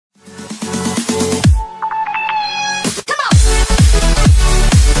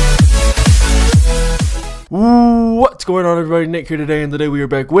What's going on, everybody? Nick here today, and today we are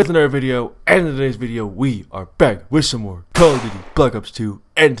back with another video. And in today's video we are back with some more Call of Duty Black Ops 2.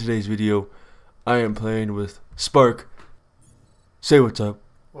 And today's video I am playing with Spark. Say what's up.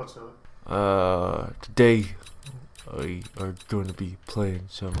 What's up? Today we are going to be playing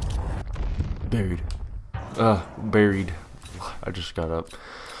some Buried. Buried. I just got up.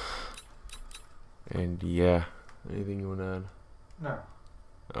 And yeah, anything you want to add? No.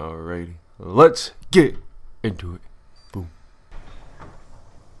 Alrighty, let's get into it. Boom.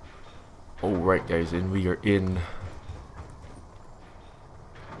 Alright guys, and we are in.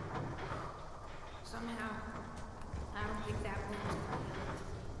 Somehow, I don't think that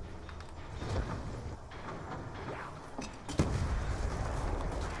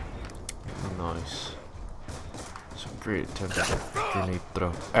went. Nice. Some great attempt at a grenade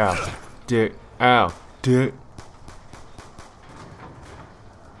throw. Ow, dick. Ow, dick.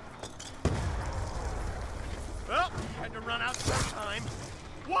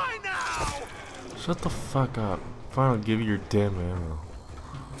 Why now? Shut the fuck up. Fine, I'll give you your damn ammo.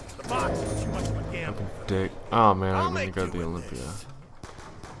 The box is too much of a gamble. Fucking dick. Oh man, I I'll didn't mean to make go you to the with Olympia. this.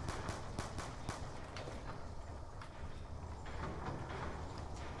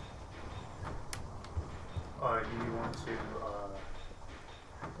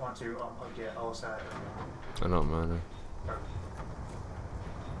 Do you want to get LSAT? I don't matter. Or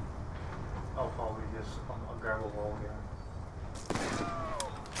I'll probably just grab a wall gun.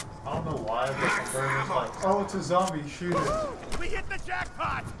 I don't know why, but I'm very much like, oh, it's a zombie, shoot it. We hit the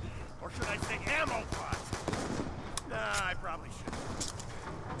jackpot! Or should I say ammo pot? Nah, I probably should.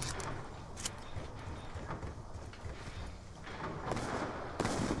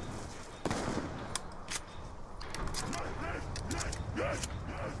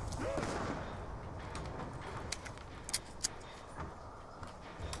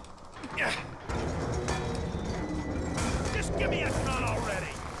 Just give me a gun already!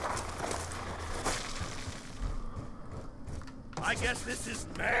 I guess this is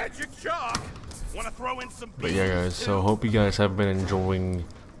magic chalk. Want to throw in some But yeah guys, so hope you guys have been enjoying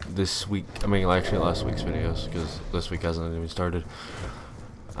this week. I mean, actually last week's videos, because this week hasn't even started.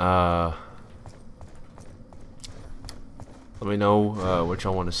 Let me know what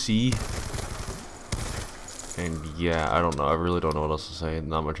y'all want to see. And yeah, I don't know. I really don't know what else to say.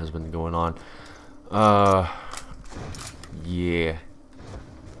 Not much has been going on. Yeah.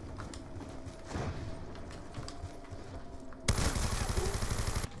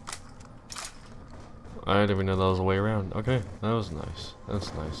 I didn't even know that was a way around. Okay, that was nice.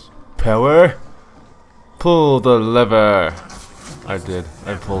 That's nice. Power! Pull the lever! I did.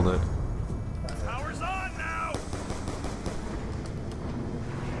 I pulled it. Power's on now!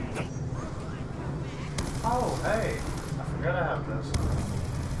 Oh, hey, I forgot I have this.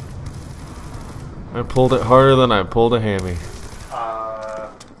 I pulled it harder than I pulled a hammy.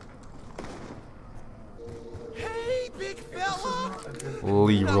 Hey, big fella!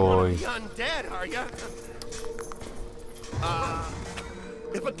 Leroy. Undead, are ya?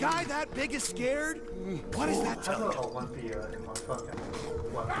 If a guy that big is scared, what does that I tell have you? an Olympia in my fucking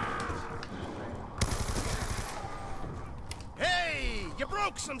weapon. Hey, you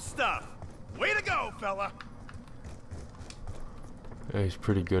broke some stuff. Way to go, fella. Yeah, he's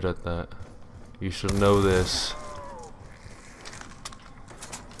pretty good at that. You should know this.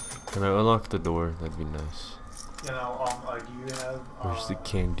 Can I unlock the door? That'd be nice. You know, do you have, Where's the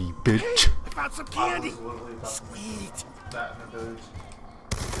candy, bitch? I found some I candy. was literally about to Sweet. that in the booze.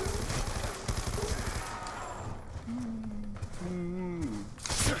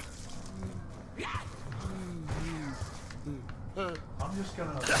 I'm just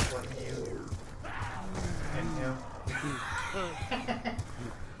gonna let you and him.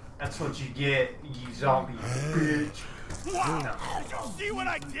 That's what you get, you zombie bitch. Wow. Did you see what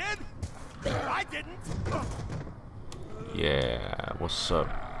I did? I didn't. Yeah, what's up?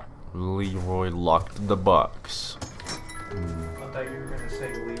 Leroy locked the box. I thought you were gonna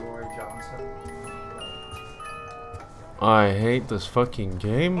say Leroy Johnson. I hate this fucking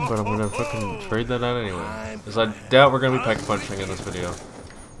game, but I'm gonna fucking trade that out anyway. Because I doubt we're gonna be pack punching in this video.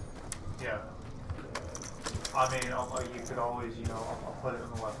 Yeah. I mean, you could always, you know, I'll put it in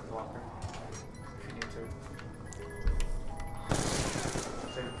the weapons locker if you need to.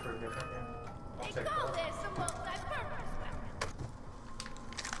 Save it for a different game. I'll take that.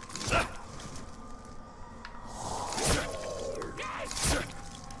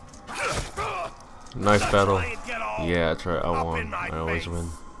 Knife battle. Try and get all Yeah, that's right. I up won. in my I always face. win.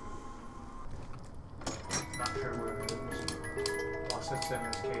 Not sure where it is. Unless it's in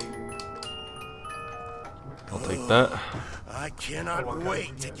his cage. I'll take that. I cannot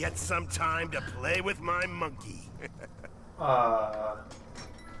wait to get some time to play with my monkey. I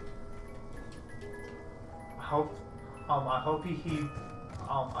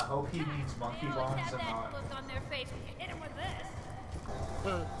hope he means monkey bones and not. Look on their face. Hit him with this.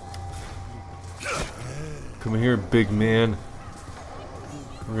 Come here, big man.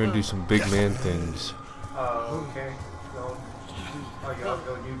 We're gonna do some big man things. Okay. Go. Oh, yeah, I'll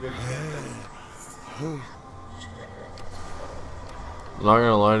go do big man things. Not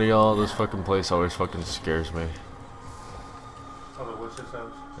gonna lie to y'all, this fucking place always fucking scares me. Oh, the witch's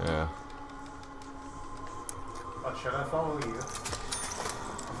house. Yeah. Oh, should I follow you? I'm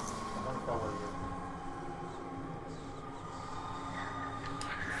gonna follow you.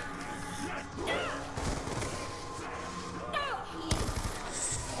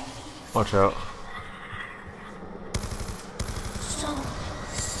 Watch out.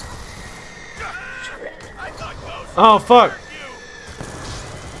 Oh fuck!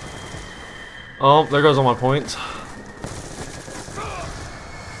 Oh, there goes all my points.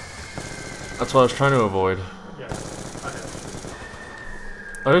 That's what I was trying to avoid. Yeah, I did.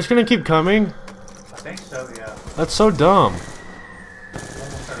 Are they just gonna keep coming? I think so, yeah. That's so dumb.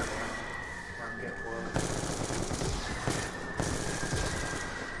 Almost had it run get close.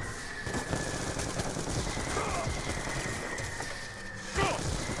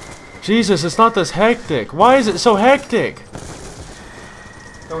 Jesus, it's not this hectic. Why is it so hectic?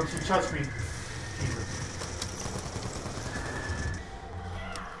 Don't you touch me. Jesus.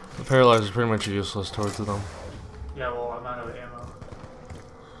 The paralyzer is pretty much useless towards them. Yeah, well, I'm out of ammo.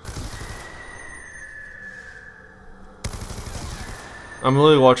 I'm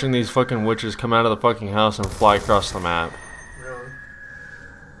literally watching these fucking witches come out of the fucking house and fly across the map. Really?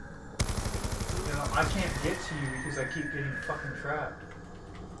 You know, I can't get to you because I keep getting fucking trapped.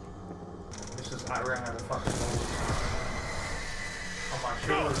 It's just I ran out of fucking bullets. On my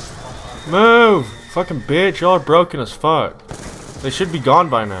shoulders. Move! Fucking bitch, y'all are broken as fuck. They should be gone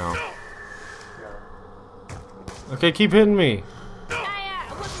by now. Yeah. Okay, keep hitting me.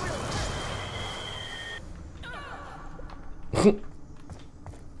 What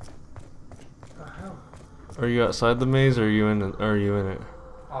the hell? Are you outside the maze or are you in it? I'm in. I'm in.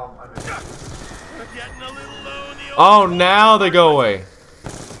 Getting a little low in the Oh, now they go away.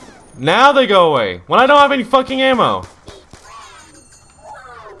 Now they go away. When I don't have any fucking ammo.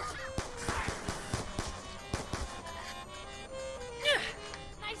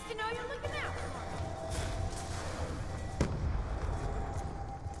 Nice to know you're looking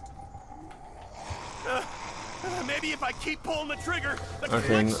out. Maybe if I keep pulling the trigger, the Okay,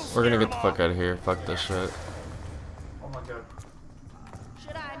 clicks will we're gonna scare get the them fuck off. out of here. Fuck this shit. Oh my god.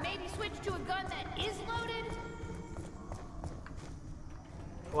 Should I maybe switch to a gun that is loaded?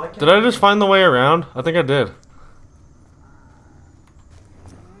 Well, Did I just find the way around? I think I did.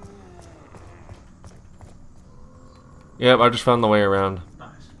 Yep, I just found the way around. Nice.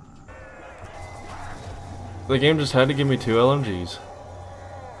 The game just had to give me 2 LMGs.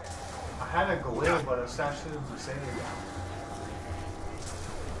 I had a glue, but I stashed it in the save.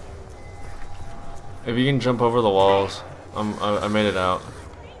 If you can jump over the walls, I made it out.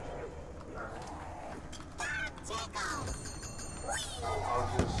 I'll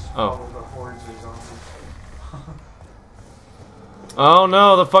just Oh. follow the hordes of zombies. Oh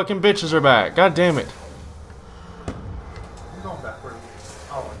no, the fucking bitches are back. God damn it. I'm going backward.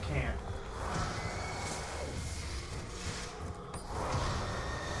 Oh, I can't.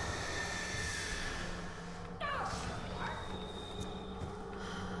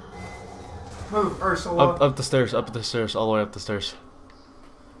 Move, Ursula. Up the stairs, up the stairs, all the way up the stairs.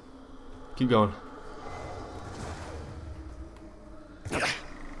 Keep going. I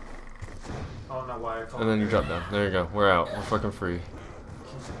don't know why I called And then you drop down. There you go. We're out. We're fucking free.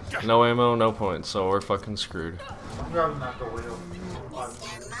 No ammo, no points, so we're fucking screwed. I'm grabbing that the wheel.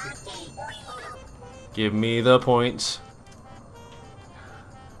 Give me the points.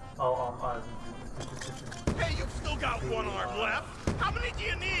 Oh, Hey, you've still got one arm left. How many do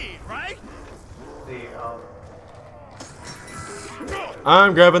you need, right?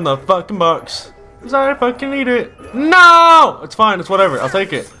 I'm grabbing the fucking box. Cause I fucking need it. No! It's fine, it's whatever. I'll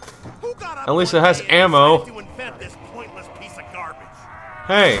take it. Who got up At least one it has day and ammo. decided to invent this pointless piece of garbage?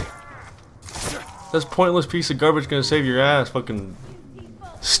 Hey. This pointless piece of garbage gonna save your ass, fucking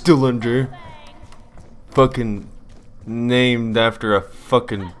Stillinger. Fucking named after a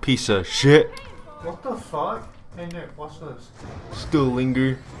fucking piece of shit. what the fuck? Hey Nick, watch this.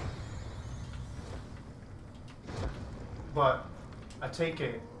 Stillinger. But I take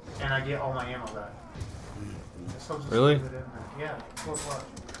it and I get all my ammo back. So just Really? leave it in there. Yeah, look, watch.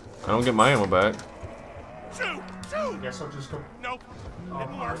 I don't get my ammo back. Shoot! I guess I'll just go. Nope. Oh,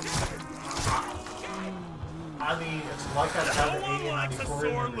 Didn't work. I mean, it's like I've had the No one 80 and likes a 94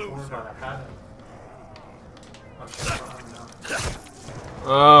 sore in there before, loser. but I hadn't. Oh shit, I don't know.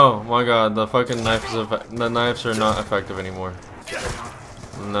 Oh my god, the fucking knives are not effective anymore.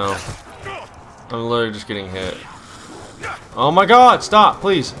 No. I'm literally just getting hit. Oh my god, stop,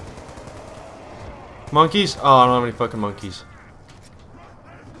 please. Monkeys? Oh, I don't have any fucking monkeys.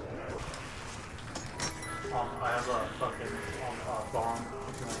 I have a fucking bomb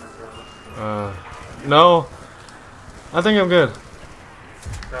if you want to grab it. No. I think I'm good.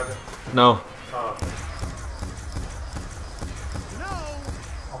 Grab it. No.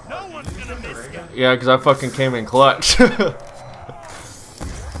 No one's gonna miss you. Yeah, because I fucking came in clutch. Damn it,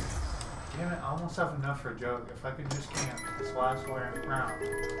 I almost have enough for a joke. If I could just camp this last round,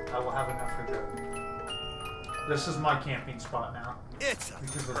 I will have enough for a joke. This is my camping spot now. It's a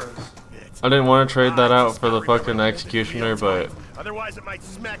Because of this. I didn't want to trade that out for the fucking executioner, but otherwise it might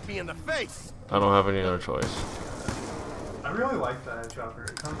smack me in the face. I don't have any other choice. I really like the head chopper.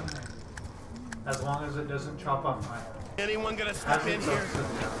 It comes in handy. As long as it doesn't chop off my head. Anyone gonna step in here?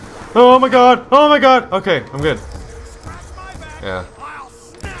 Oh my god! Oh my god! Okay, I'm good. Scratch my back. Yeah. I'll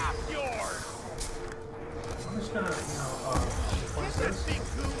snap yours. I'm just gonna, what's this? Big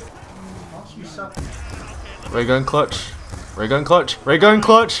goop. Why don't you suck? Ray gun clutch. Ray gun clutch. Ray gun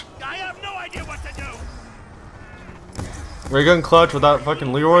clutch. I have no idea what to do. Ray gun clutch without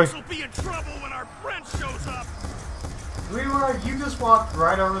fucking Leroy. We'll be in trouble when our friend shows up. Leroy, you just walked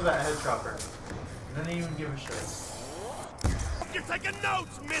right over that head chopper. Didn't even give a shit. You're taking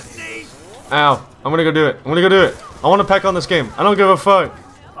notes, Misty. Ow. I'm gonna go do it. I'm gonna go do it. I want to peck on this game. I don't give a fuck.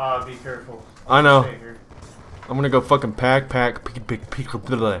 Be careful. I know. Stay here. I'm gonna go fucking peek.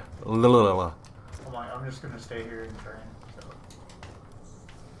 I'm just gonna stay here and train. So.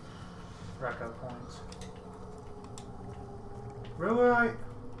 Rack up points. Leroy,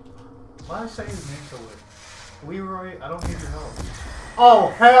 why did I say his name so weird? Leroy, I don't need your help. Oh,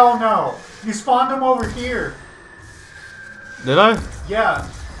 hell no! You spawned him over here! Did I? Yeah,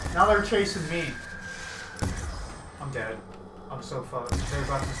 now they're chasing me. I'm dead. I'm so fucked. They're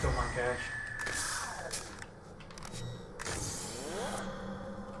about to steal my cash.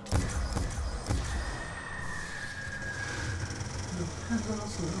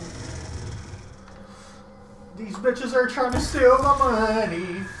 These bitches are trying to steal my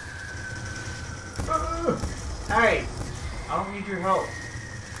money. Hey, I don't need your help.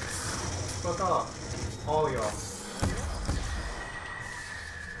 Fuck off, all y'all.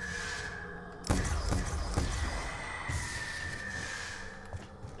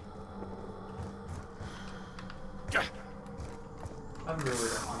 I really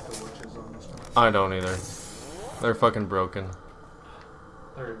don't like the witches on this one. I don't either. They're fucking broken.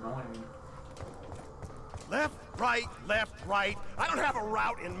 They're annoying. Left, right, left, right. I don't have a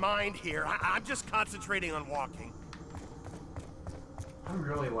route in mind here. I'm just concentrating on walking. I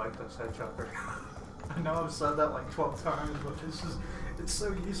really like this head chopper. I know I've said that like 12 times, but it's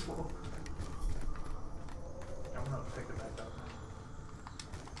so useful. I'm gonna pick it back up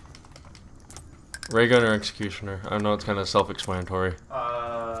now. Ray gun or executioner? I know it's kind of self-explanatory.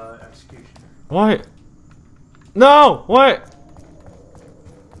 Executioner. What? No! What?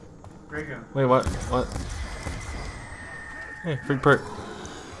 Ray gun. Wait, what? What? Hey, free perk.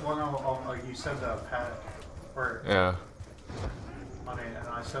 Well, no, you said the pad, or Yeah. I mean, and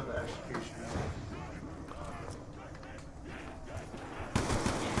I said the executioner.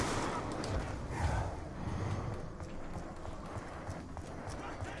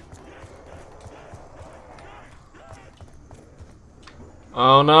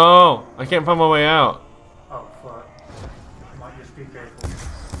 Oh no! I can't find my way out. Oh fuck! Might just be careful.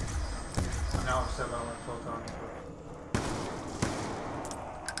 I know I've said that like 12 times, but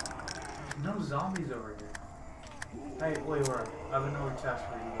no zombies over here. Hey, Leroy, I have another task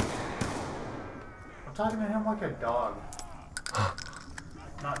for you. I'm talking to him like a dog.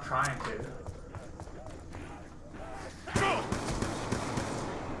 Not trying to.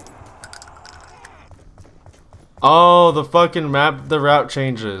 Oh, the fucking map, the route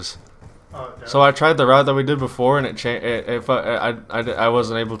changes. Oh, it does. So I tried the route that we did before, and it changed. I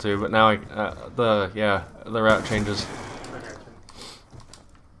wasn't able to, but now the route changes. I got you.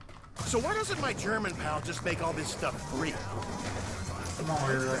 So why doesn't my German pal just make all this stuff free? Come on,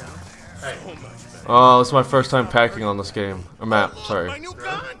 Leroy. Hey, So much better. Oh, this is my first time packing on this game. A map, My sorry. new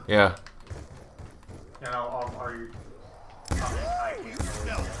gun. Yeah. you know, are you? I mean, I You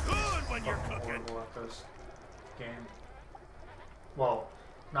smell good when you're fucking cooking. horrible at this game. Well,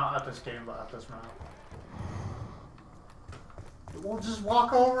 not at this game, but at this map. Well, just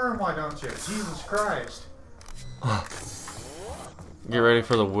walk over him, why don't you? Jesus Christ. Get ready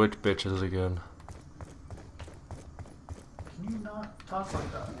for the witch bitches again. Can you not talk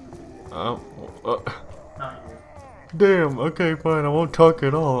like that? Oh. Not you. Damn, okay, fine. I won't talk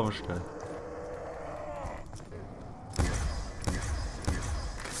at all. I'm just kidding.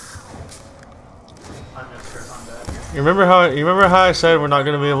 I missed her on that. You remember how I said we're not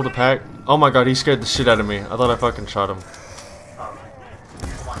gonna be able to pack? Oh my god, he scared the shit out of me. I thought I fucking shot him. Oh,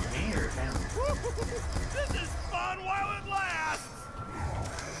 come on, me or him? This is fun while it lasts.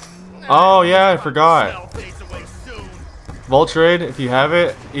 Oh yeah, I forgot. Smell fades away soon. Vulturade, if you have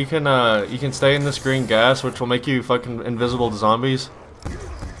it, you can stay in this green gas, which will make you fucking invisible to zombies.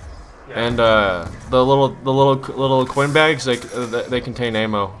 Yeah. And the little coin bags, they contain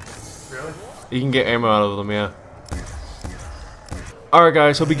ammo. Really? You can get ammo out of them, yeah. Alright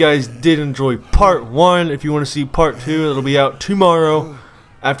guys, hope you guys did enjoy part 1. If you want to see part 2, it'll be out tomorrow.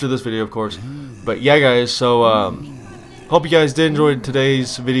 After this video, of course. But yeah guys, so hope you guys did enjoy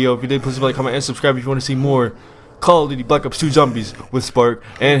today's video. If you did, please like, comment, and subscribe if you want to see more Call of Duty Black Ops 2 Zombies with Spark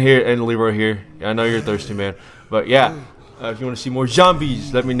and Leeroy here. I know you're thirsty, man. But yeah, if you want to see more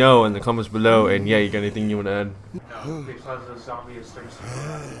zombies, let me know in the comments below. And yeah, you got anything you want to add? No, because the zombie is thirsty.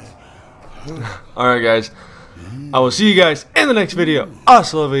 Alright guys, I will see you guys in the next video.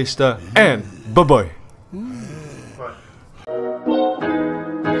 Hasta la vista, and bye-bye. But